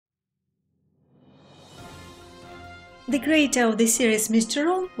The creator of the series, Mr.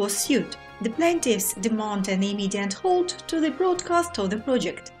 Ron, was sued. The plaintiffs demand an immediate halt to the broadcast of the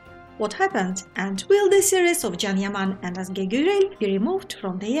project. What happened, and will the series of Yaman and Ozge Gurel be removed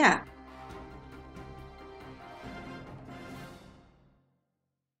from the air?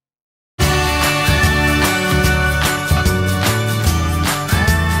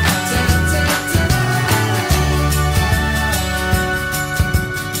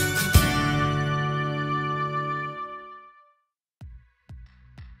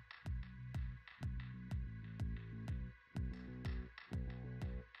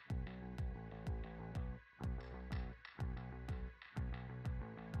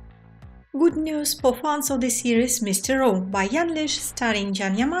 Good news for fans of the series Mr. Ron by Yanlish, starring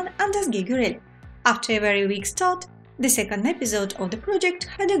Yaman and Ozge Gurel. After a very weak start, the second episode of the project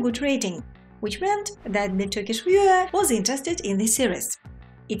had a good rating, which meant that the Turkish viewer was interested in the series.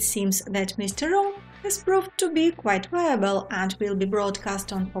 It seems that Mr. Ron has proved to be quite viable and will be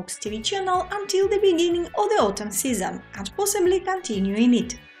broadcast on Fox TV channel until the beginning of the autumn season and possibly continue in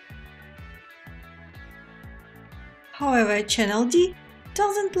it. However, Channel D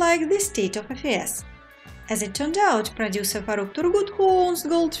doesn't like this state of affairs. As it turned out, producer Faruk Turgut, who owns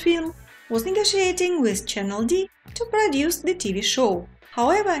Gold Film, was negotiating with Channel D to produce the TV show.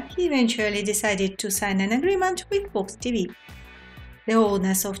 However, he eventually decided to sign an agreement with Fox TV. The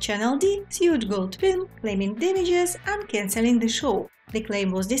owners of Channel D sued Gold Film, claiming damages and cancelling the show. The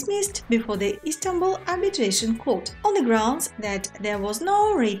claim was dismissed before the Istanbul Arbitration Court on the grounds that there was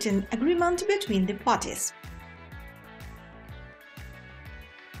no written agreement between the parties.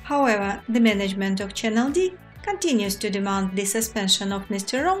 However, the management of Channel D continues to demand the suspension of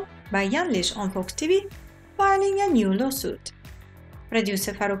Mr. Ron by Yanlish on Fox TV, filing a new lawsuit.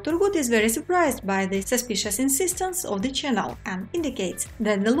 Producer Faruk Turgut is very surprised by the suspicious insistence of the channel and indicates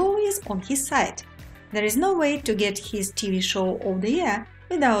that the law is on his side. There is no way to get his TV show off the air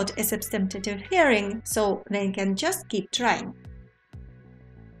without a substantive hearing, so they can just keep trying.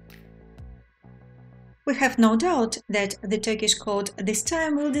 We have no doubt that the Turkish court this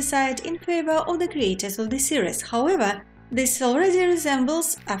time will decide in favor of the creators of the series. However, this already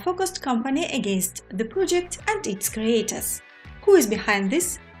resembles a focused company against the project and its creators. Who is behind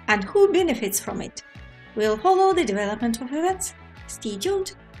this and who benefits from it? We'll follow the development of events. Stay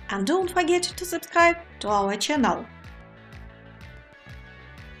tuned and don't forget to subscribe to our channel.